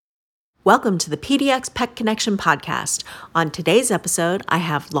Welcome to the PDX Pet Connection podcast. On today's episode, I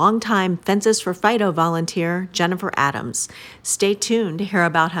have longtime Fences for Fido volunteer Jennifer Adams. Stay tuned to hear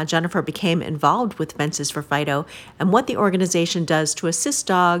about how Jennifer became involved with Fences for Fido and what the organization does to assist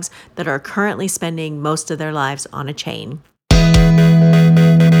dogs that are currently spending most of their lives on a chain.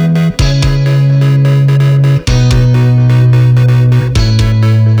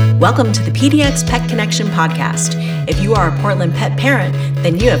 Welcome to the PDX Pet Connection podcast. If you are a Portland pet parent,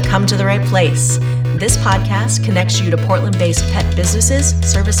 then you have come to the right place. This podcast connects you to Portland-based pet businesses,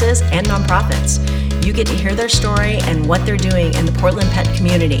 services, and nonprofits. You get to hear their story and what they're doing in the Portland pet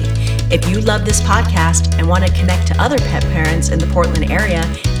community. If you love this podcast and want to connect to other pet parents in the Portland area,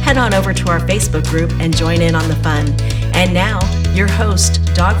 head on over to our Facebook group and join in on the fun. And now, your host,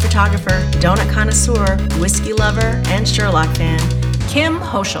 dog photographer, donut connoisseur, whiskey lover, and Sherlock fan, Kim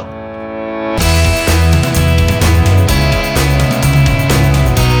Hoschel.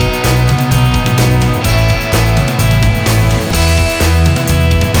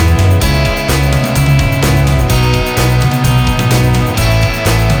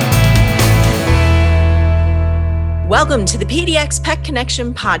 Welcome to the PDX Pet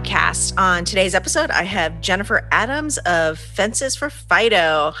Connection podcast. On today's episode, I have Jennifer Adams of Fences for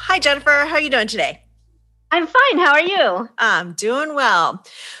Fido. Hi, Jennifer. How are you doing today? I'm fine. How are you? I'm doing well.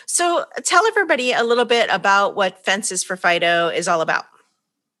 So tell everybody a little bit about what Fences for Fido is all about.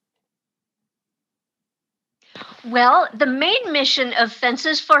 Well, the main mission of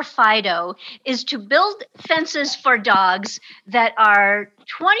Fences for Fido is to build fences for dogs that are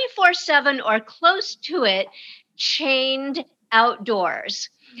 24/7 or close to it, chained outdoors.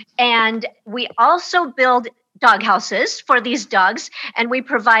 And we also build dog houses for these dogs, and we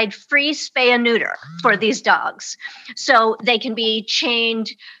provide free spay and neuter for these dogs. So they can be chained,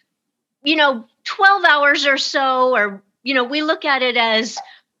 12 hours or so, or, we look at it as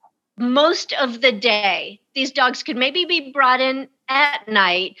most of the day. These dogs could maybe be brought in at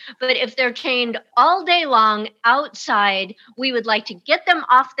night, but if they're chained all day long outside, we would like to get them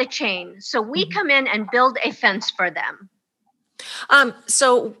off the chain. So we come in and build a fence for them.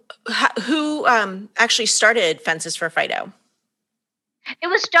 Who actually started Fences for Fido? It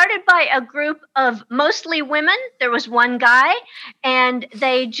was started by a group of mostly women. There was one guy, and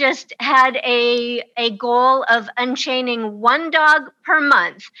they just had a goal of unchaining one dog per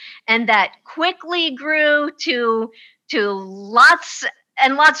month. And that quickly grew to lots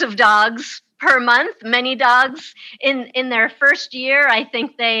and lots of dogs per month, many dogs. In their first year, I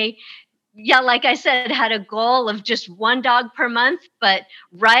think they, like I said, had a goal of just one dog per month. But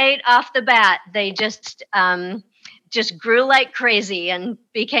right off the bat, they just grew like crazy and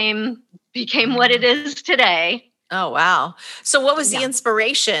became what it is today. Oh, wow. So what was the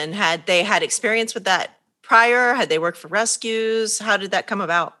inspiration? Had they had experience with that prior? Had they worked for rescues? How did that come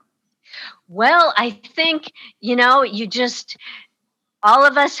about? Well, I think, all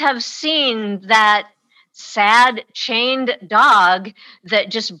of us have seen that sad chained dog that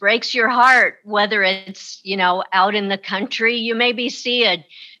just breaks your heart, whether it's, out in the country. You maybe see a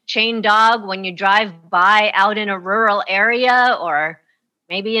chained dog when you drive by out in a rural area or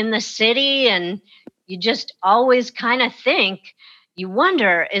maybe in the city, and you just always kind of think, you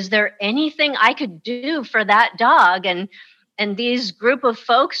wonder, is there anything I could do for that dog? And these group of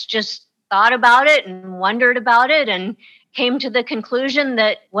folks just thought about it and wondered about it and came to the conclusion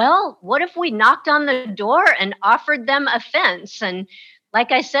that, well, what if we knocked on the door and offered them a fence? And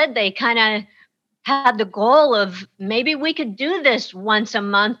like I said, they kind of had the goal of maybe we could do this once a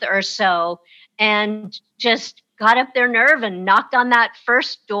month or so, and just got up their nerve and knocked on that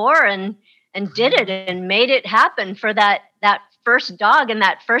first door and did it and made it happen for that first dog and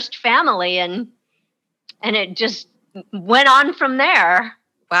that first family. And it just went on from there.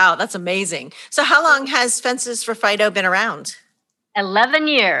 Wow, that's amazing. So how long has Fences for Fido been around? 11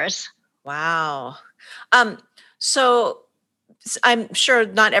 years. Wow. So I'm sure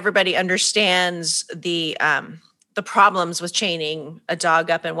not everybody understands the problems with chaining a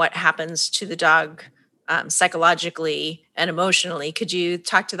dog up and what happens to the dog psychologically and emotionally. Could you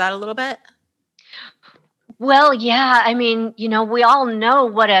talk to that a little bit? Well, yeah. I mean, we all know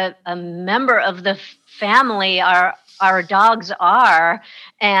what a member of the family our dogs are,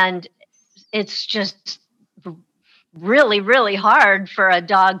 and it's just really, really hard for a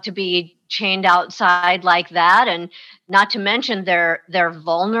dog to be chained outside like that. And not to mention they're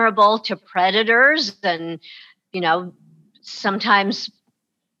vulnerable to predators, and sometimes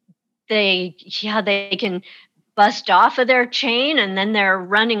they can bust off of their chain and then they're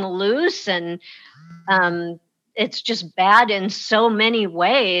running loose, and it's just bad in so many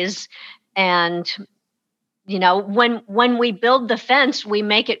ways. And when we build the fence, we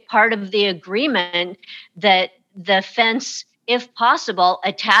make it part of the agreement that the fence, if possible,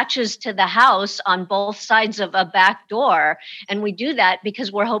 attaches to the house on both sides of a back door. And we do that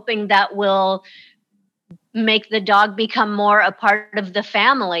because we're hoping that will make the dog become more a part of the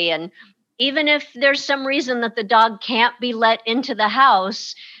family. And even if there's some reason that the dog can't be let into the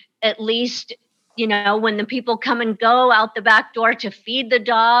house, at least, when the people come and go out the back door to feed the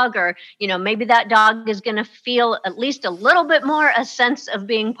dog, or, maybe that dog is going to feel at least a little bit more a sense of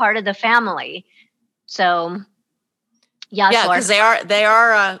being part of the family. So, yeah, because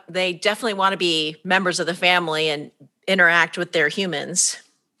they definitely want to be members of the family and interact with their humans.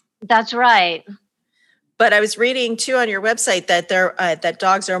 That's right. But I was reading too on your website that that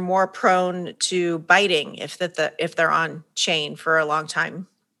dogs are more prone to biting if they're on chain for a long time.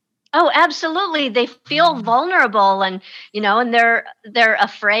 Oh, absolutely. They feel vulnerable, and and they're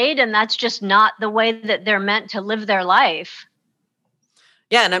afraid, and that's just not the way that they're meant to live their life.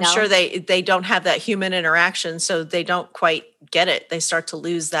 Yeah, and I'm sure they don't have that human interaction, so they don't quite get it. They start to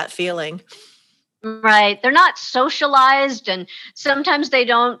lose that feeling. Right. They're not socialized, and sometimes they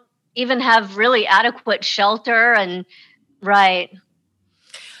don't even have really adequate shelter, and right.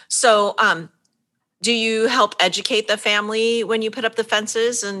 So, do you help educate the family when you put up the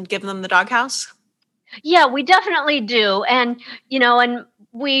fences and give them the doghouse? Yeah, we definitely do. And and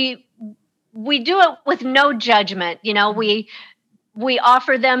we do it with no judgment. We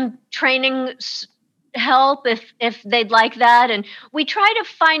offer them training help if they'd like that, and we try to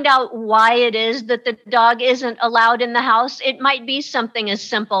find out why it is that the dog isn't allowed in the house. It might be something as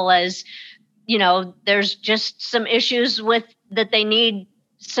simple as there's just some issues with that they need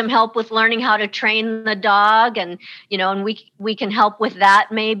some help with learning how to train the dog, and and we can help with that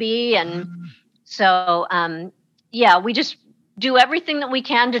maybe. And so yeah, we just do everything that we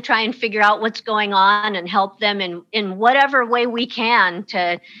can to try and figure out what's going on and help them in whatever way we can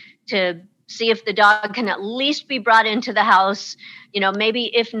to see if the dog can at least be brought into the house.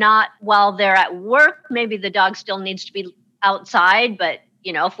 Maybe if not while they're at work, maybe the dog still needs to be outside. But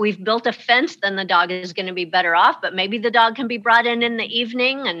if we've built a fence, then the dog is going to be better off. But maybe the dog can be brought in the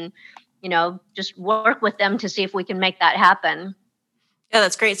evening, and just work with them to see if we can make that happen. Yeah,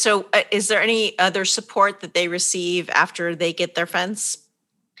 that's great. So is there any other support that they receive after they get their fence?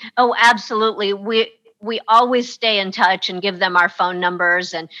 Oh, absolutely. We always stay in touch and give them our phone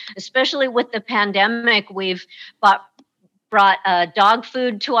numbers. And especially with the pandemic, we've brought dog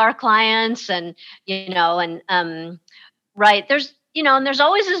food to our clients, and right, there's and there's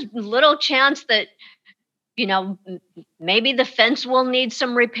always this little chance that maybe the fence will need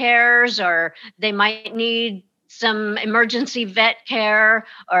some repairs, or they might need some emergency vet care,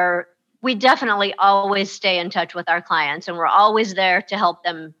 or we definitely always stay in touch with our clients, and we're always there to help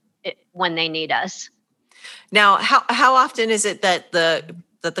them when they need us. Now, how often is it that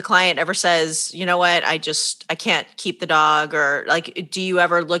the client ever says, you know what, I can't keep the dog, or like, do you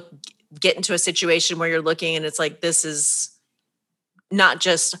ever get into a situation where you're looking and it's like, this is not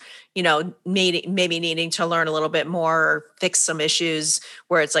just, maybe needing to learn a little bit more or fix some issues,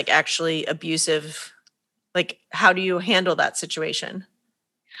 where it's like actually abusive? Like, how do you handle that situation?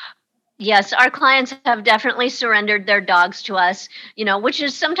 Yes, our clients have definitely surrendered their dogs to us, which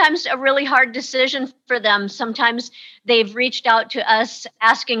is sometimes a really hard decision for them. Sometimes they've reached out to us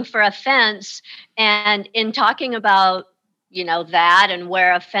asking for a fence, and in talking about, that and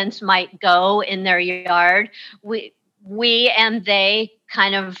where a fence might go in their yard, we and they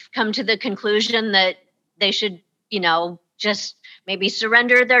kind of come to the conclusion that they should, just maybe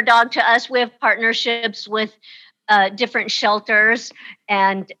surrender their dog to us. We have partnerships with different shelters,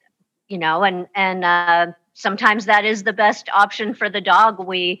 and sometimes that is the best option for the dog.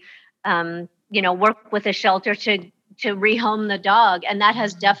 We work with a shelter to rehome the dog, and that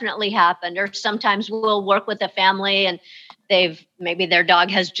has definitely happened. Or sometimes we'll work with a family, and maybe their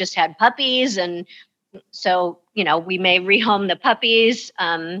dog has just had puppies, and so we may rehome the puppies.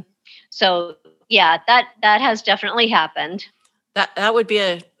 So yeah, that has definitely happened. That would be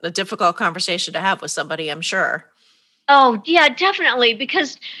a difficult conversation to have with somebody, I'm sure. Oh, yeah, definitely.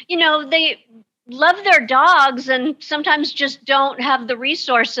 Because, they love their dogs and sometimes just don't have the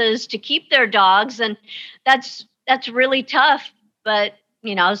resources to keep their dogs. And that's really tough. But,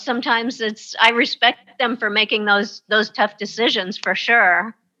 sometimes I respect them for making those tough decisions, for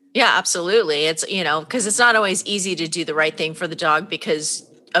sure. Yeah, absolutely. It's, because it's not always easy to do the right thing for the dog because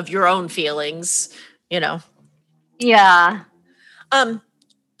of your own feelings. Yeah.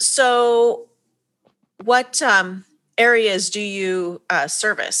 So what areas do you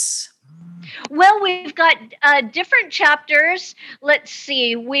service? Well, we've got different chapters. Let's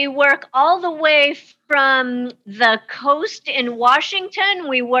see. We work all the way from the coast in Washington.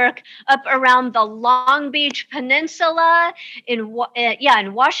 We work up around the Long Beach Peninsula in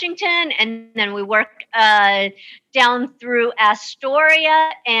Washington, and then we work down through Astoria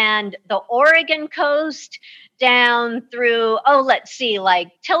and the Oregon coast, down through, let's see,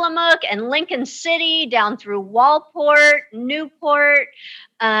 like Tillamook and Lincoln City, down through Walport, Newport,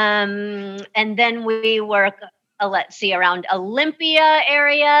 and then we work, let's see, around Olympia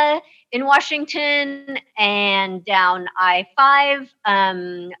area in Washington and down I-5,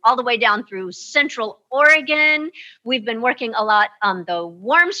 all the way down through Central Oregon. We've been working a lot on the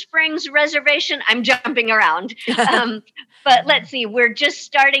Warm Springs Reservation. I'm jumping around. But let's see, we're just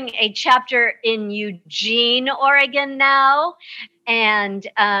starting a chapter in Eugene, Oregon now. And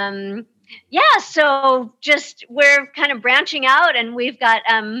so just we're kind of branching out, and we've got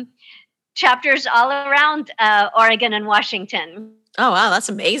chapters all around Oregon and Washington. Oh, wow, that's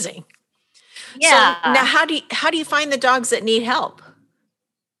amazing. Yeah. So now how do you find the dogs that need help?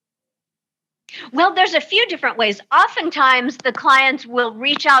 Well, there's a few different ways. Oftentimes, the clients will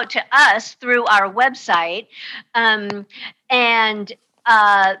reach out to us through our website, and anyone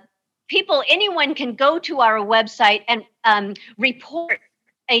can go to our website and report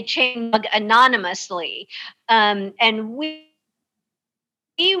a chain dog anonymously, and we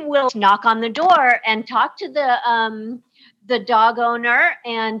will knock on the door and talk to the dog owner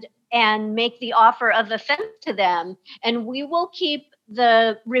and make the offer of offense to them, and we will keep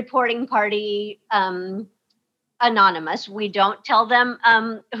the reporting party anonymous. We don't tell them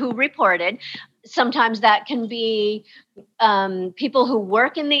who reported. Sometimes that can be people who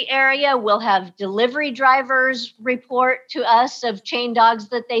work in the area. Will have delivery drivers report to us of chain dogs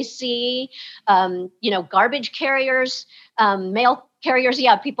that they see, garbage carriers, mail carriers,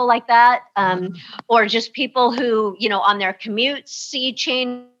 people like that, or just people who, on their commutes see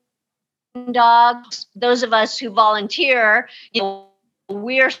chain dogs. Those of us who volunteer,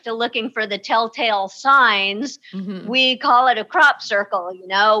 we're still looking for the telltale signs. Mm-hmm. We call it a crop circle.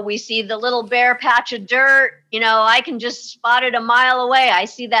 We see the little bare patch of dirt. I can just spot it a mile away. I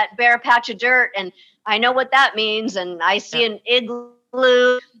see that bare patch of dirt and I know what that means. And I see an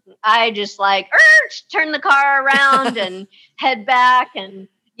igloo. I just turn the car around and head back. And,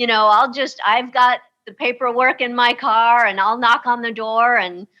 I've got the paperwork in my car and I'll knock on the door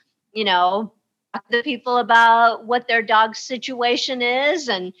and, talk to people about what their dog's situation is,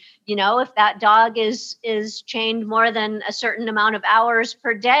 and if that dog is chained more than a certain amount of hours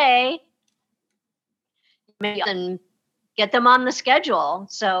per day, maybe and get them on the schedule.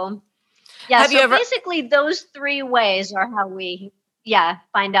 So basically those three ways are how we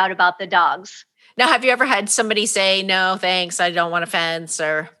find out about the dogs. Now, have you ever had somebody say, no thanks, I don't want a fence?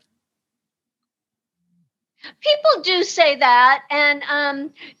 Or people do say that,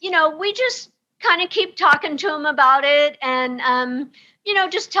 and we just kind of keep talking to them about it, and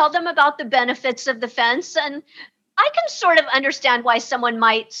just tell them about the benefits of the fence. And I can sort of understand why someone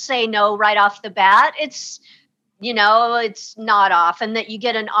might say no right off the bat. It's it's not often that you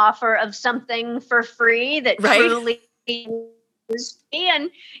get an offer of something for free that truly is free, and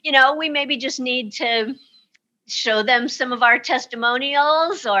we maybe just need to show them some of our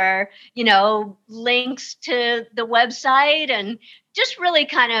testimonials or links to the website, and just really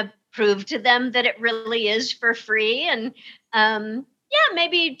kind of prove to them that it really is for free. And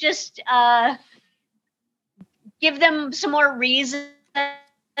maybe just give them some more reasons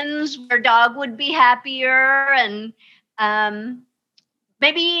where dog would be happier, and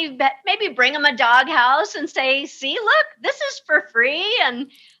maybe bring them a dog house and say, see, look, this is for free. And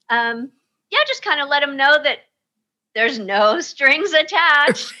just kind of let them know that there's no strings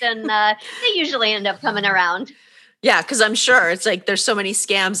attached, and they usually end up coming around. Yeah, because I'm sure it's there's so many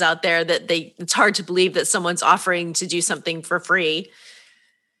scams out there that it's hard to believe that someone's offering to do something for free.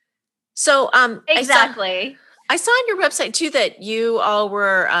 So exactly. I saw on your website too that you all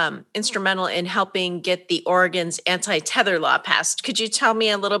were instrumental in helping get the Oregon's anti-tether law passed. Could you tell me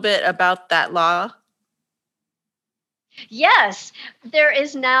a little bit about that law? Yes, there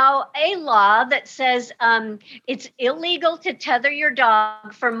is now a law that says it's illegal to tether your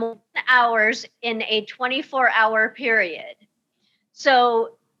dog for more than hours in a 24-hour period.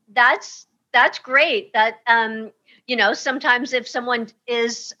 So that's great. That sometimes if someone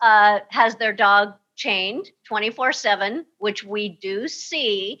has their dog chained 24/7, which we do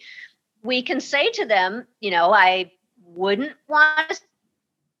see, we can say to them, I wouldn't want to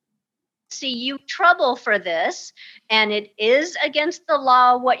see you trouble for this, and it is against the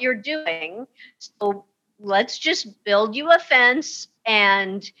law what you're doing. So let's just build you a fence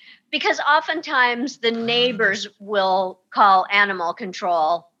and because oftentimes the neighbors will call animal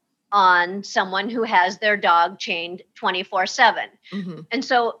control on someone who has their dog chained 24/7. Mm-hmm. And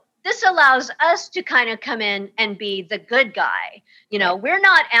so this allows us to kind of come in and be the good guy. Right. We're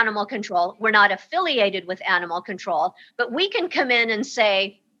not animal control, we're not affiliated with animal control, but we can come in and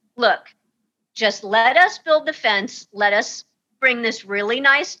say, look, just let us build the fence, let us bring this really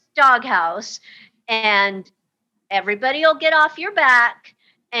nice doghouse, and everybody will get off your back,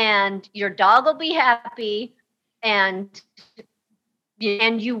 and your dog will be happy, and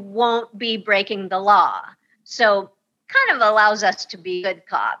you won't be breaking the law. So kind of allows us to be good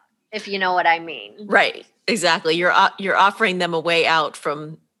cop, if you know what I mean. Right. Exactly. You're offering them a way out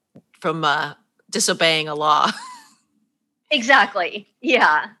from disobeying a law. Exactly.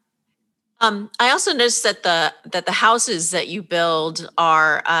 Yeah. I also noticed that the houses that you build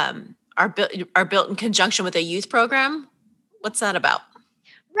are built in conjunction with a youth program. What's that about?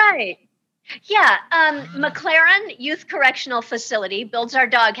 Right. Yeah, McLaren Youth Correctional Facility builds our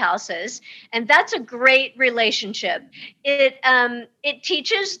dog houses, and that's a great relationship. It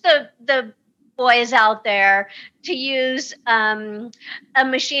teaches the boys out there to use a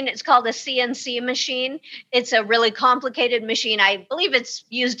machine. It's called a CNC machine. It's a really complicated machine. I believe it's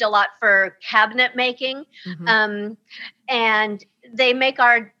used a lot for cabinet making, Mm-hmm. and they make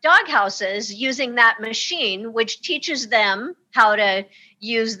our dog houses using that machine, which teaches them how to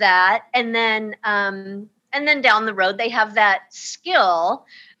use that, and then down the road they have that skill.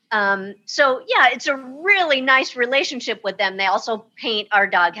 So yeah, it's a really nice relationship with them. They also paint our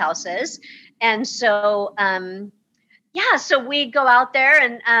dog houses, and so yeah, so we go out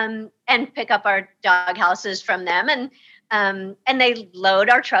there and pick up our dog houses from them, and they load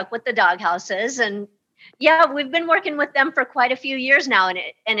our truck with the dog houses. And yeah, we've been working with them for quite a few years now,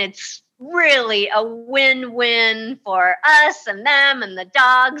 and it's really a win-win for us and them and the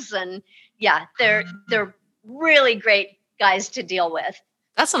dogs. And yeah, they're really great guys to deal with.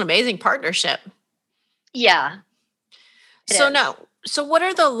 That's an amazing partnership. Yeah, it So is. now, so what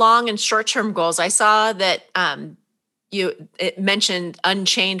are the long and short term goals? I saw that it mentioned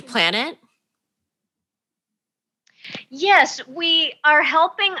Unchained Planet. Yes, we are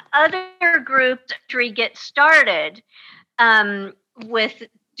helping other groups to get started with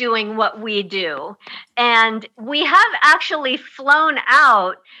doing what we do. And we have actually flown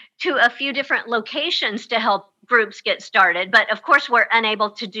out to a few different locations to help groups get started. But of course, we're unable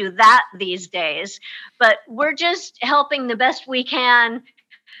to do that these days. But we're just helping the best we can,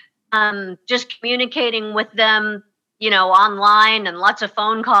 just communicating with them, online, and lots of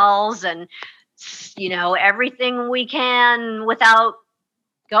phone calls, and everything we can without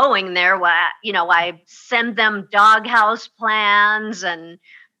going there. I send them doghouse plans, and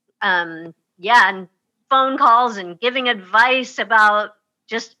yeah, and phone calls, and giving advice about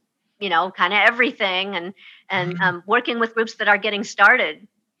just kind of everything, and working with groups that are getting started.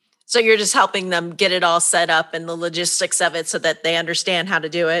 So you're just helping them get it all set up and the logistics of it so that they understand how to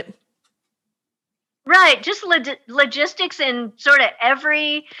do it. Right, just logistics in sort of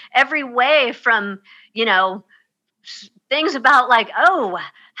every way, from things about, like, oh,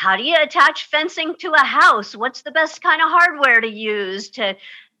 how do you attach fencing to a house? What's the best kind of hardware to use? To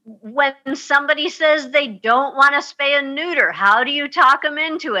when somebody says they don't want to spay and neuter, how do you talk them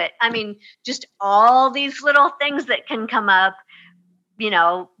into it? I mean, just all these little things that can come up,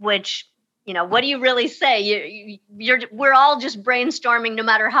 which, what do you really say? We're all just brainstorming. No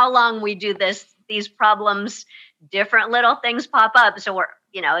matter how long we do this, these problems, different little things pop up. So we're,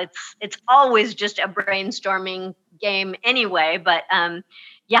 it's always just a brainstorming game anyway. But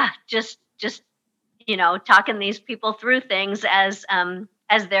yeah, just talking these people through things as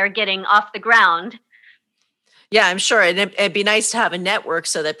they're getting off the ground. Yeah, I'm sure. And it'd be nice to have a network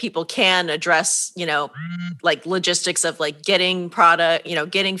so that people can address, like logistics of like getting product,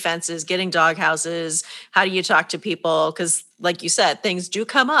 getting fences, getting dog houses. How do you talk to people? Because like you said, things do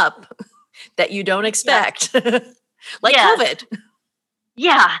come up that you don't expect, like Yes. COVID.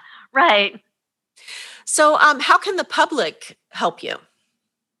 Yeah, right. So how can the public help you?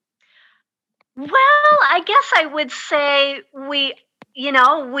 Well, I guess I would say we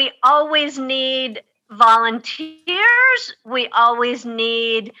always need volunteers. We always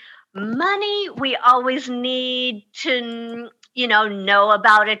need money. We always need to, know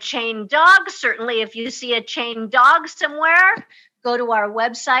about a chained dog. Certainly, if you see a chained dog somewhere, go to our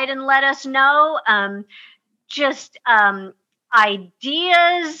website and let us know. Just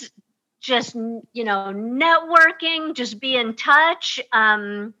ideas, just, networking, just be in touch.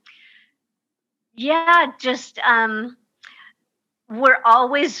 Yeah, just we're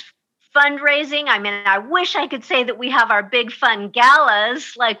always fundraising. I mean, I wish I could say that we have our big fun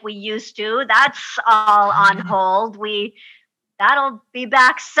galas like we used to. That's all on hold. That'll be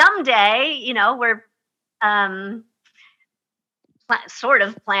back someday. We're um, sort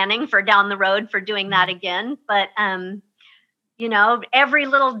of planning for down the road for doing that again. But every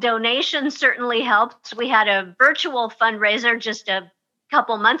little donation certainly helps. We had a virtual fundraiser just a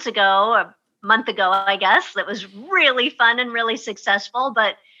month ago, I guess, that was really fun and really successful.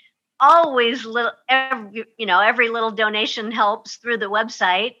 But always every little donation helps through the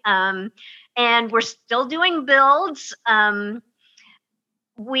website. And we're still doing builds.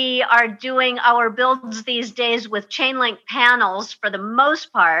 We are doing our builds these days with chain link panels for the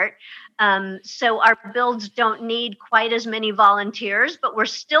most part. So our builds don't need quite as many volunteers, but we're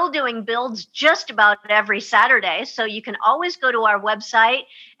still doing builds just about every Saturday. So you can always go to our website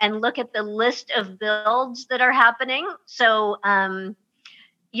and look at the list of builds that are happening. So,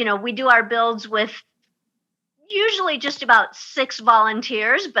 we do our builds with usually just about 6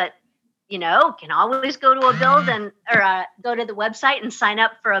 volunteers, but can always go to a build or go to the website and sign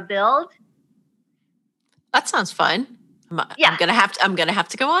up for a build. That sounds fun. Yeah. I'm gonna have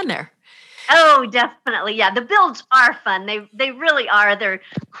to go on there. Oh, definitely. Yeah, the builds are fun. They really are. They're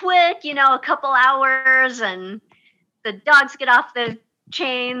quick, a couple hours, and the dogs get off the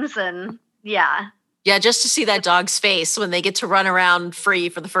chains, and yeah. Yeah, just to see that dog's face when they get to run around free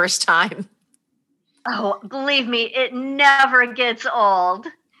for the first time. Oh, believe me, it never gets old.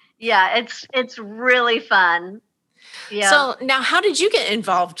 Yeah, it's really fun. Yeah. So now, how did you get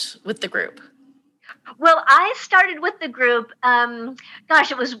involved with the group? Well, I started with the group.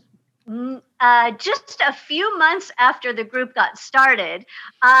 It was just a few months after the group got started.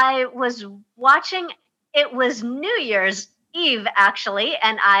 I was watching. It was New Year's Eve, actually,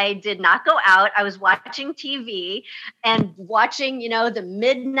 and I did not go out. I was watching TV and watching, the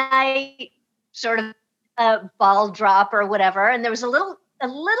midnight sort of ball drop or whatever. And there was a little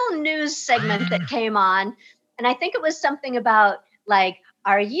news segment that came on, and I think it was something about like,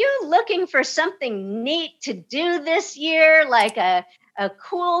 are you looking for something neat to do this year, like a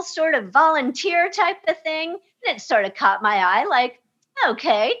cool sort of volunteer type of thing? And it sort of caught my eye, like,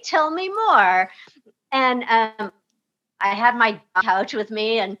 okay, tell me more. And I had my couch with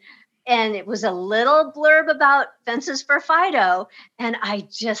me, and it was a little blurb about Fences for Fido, and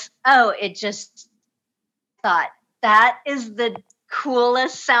it just thought, that is the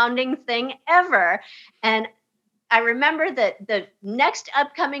coolest sounding thing ever. And I remember that the next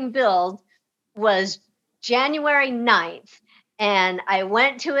upcoming build was January 9th, and I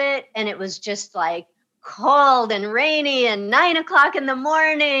went to it, and it was just like cold and rainy and 9:00 in the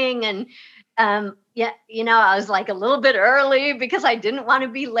morning. And I was like a little bit early because I didn't want to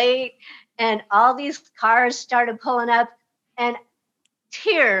be late. And all these cars started pulling up, and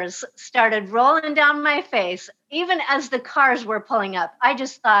tears started rolling down my face. Even as the cars were pulling up, I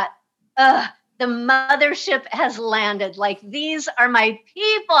just thought, ugh, the mothership has landed. Like, these are my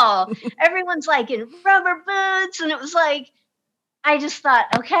people. Everyone's like in rubber boots. And it was like, I just thought,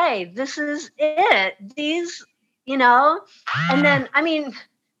 okay, this is it. These, and then,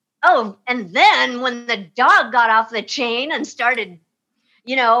 and then when the dog got off the chain and started,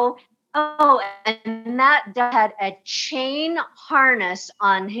 and that dog had a chain harness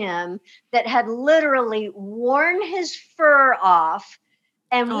on him that had literally worn his fur off.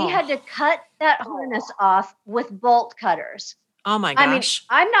 And we had to cut that harness off with bolt cutters. Oh my gosh.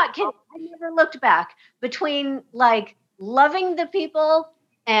 I'm not kidding. I never looked back. Between like loving the people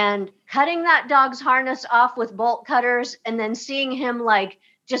and cutting that dog's harness off with bolt cutters, and then seeing him like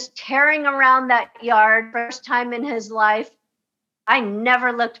just tearing around that yard first time in his life, I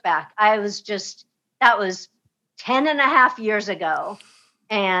never looked back. That was 10 and a half years ago.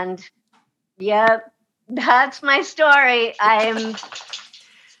 And yep, that's my story. I'm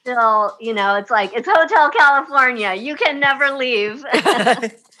still, it's like, it's Hotel California. You can never leave.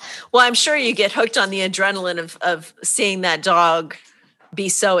 Well, I'm sure you get hooked on the adrenaline of seeing that dog be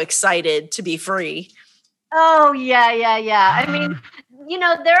so excited to be free. Oh, yeah. I mean,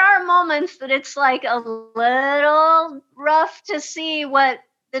 there are moments that it's like a little rough to see what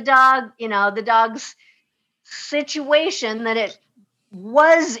the dog's situation that it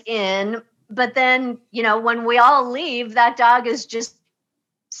was in. But then, when we all leave, that dog is just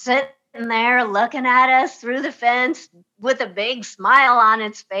sitting there looking at us through the fence with a big smile on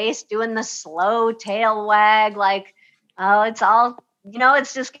its face, doing the slow tail wag, like, oh, it's all,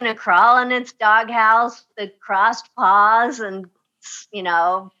 it's just going to crawl in its doghouse with the crossed paws and,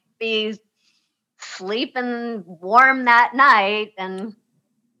 be sleeping warm that night. And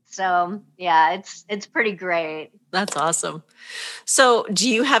So yeah, it's pretty great. That's awesome. So do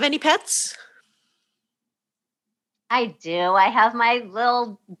you have any pets? I do. I have my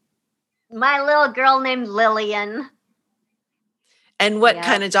little girl named Lillian. And what Yeah.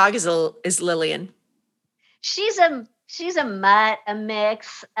 kind of dog is Lillian? She's a mutt, a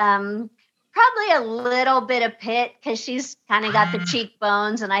mix. Probably a little bit of pit because she's kind of got the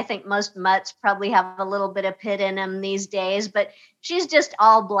cheekbones, and I think most mutts probably have a little bit of pit in them these days. But she's just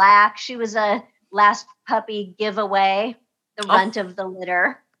all black. She was a last puppy giveaway, the runt of the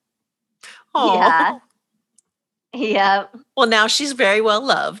litter. Oh, Yeah, yeah. Well, now she's very well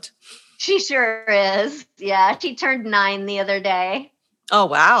loved. She sure is. Yeah, she turned 9 the other day. Oh,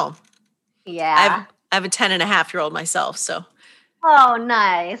 wow. Yeah. I have a 10-and-a-half-year-old myself, so. Oh,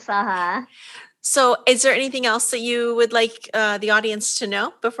 nice. Uh-huh. So is there anything else that you would like the audience to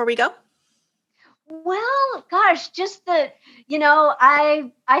know before we go? Well, gosh, just that,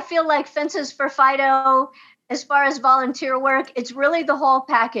 I feel like Fences for Fido, as far as volunteer work, it's really the whole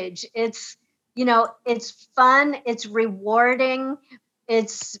package. It's, it's fun, it's rewarding,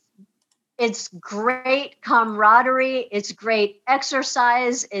 it's great camaraderie, it's great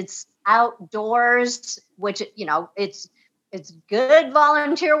exercise, it's outdoors, which, it's good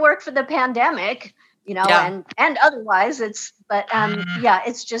volunteer work for the pandemic, Yeah. and otherwise it's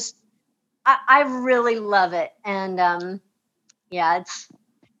just, I really love it. And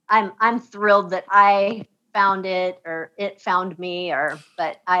I'm thrilled that I found it, or it found me,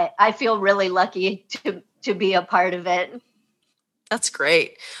 but I feel really lucky to be a part of it. That's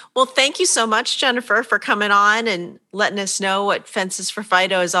great. Well, thank you so much, Jennifer, for coming on and letting us know what Fences for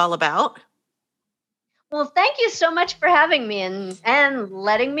Fido is all about. Well, thank you so much for having me and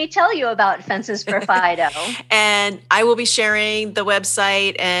letting me tell you about Fences for Fido. And I will be sharing the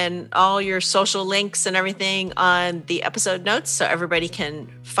website and all your social links and everything on the episode notes so everybody can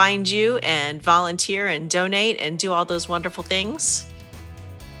find you and volunteer and donate and do all those wonderful things.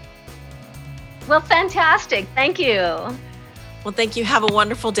 Well, fantastic. Thank you. Well, thank you. Have a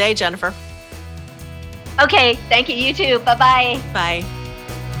wonderful day, Jennifer. Okay. Thank you. You too. Bye-bye. Bye.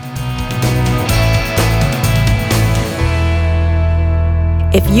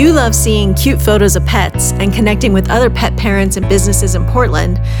 If you love seeing cute photos of pets and connecting with other pet parents and businesses in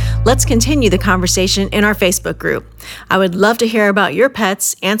Portland, let's continue the conversation in our Facebook group. I would love to hear about your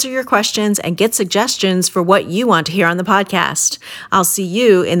pets, answer your questions, and get suggestions for what you want to hear on the podcast. I'll see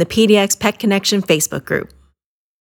you in the PDX Pet Connection Facebook group.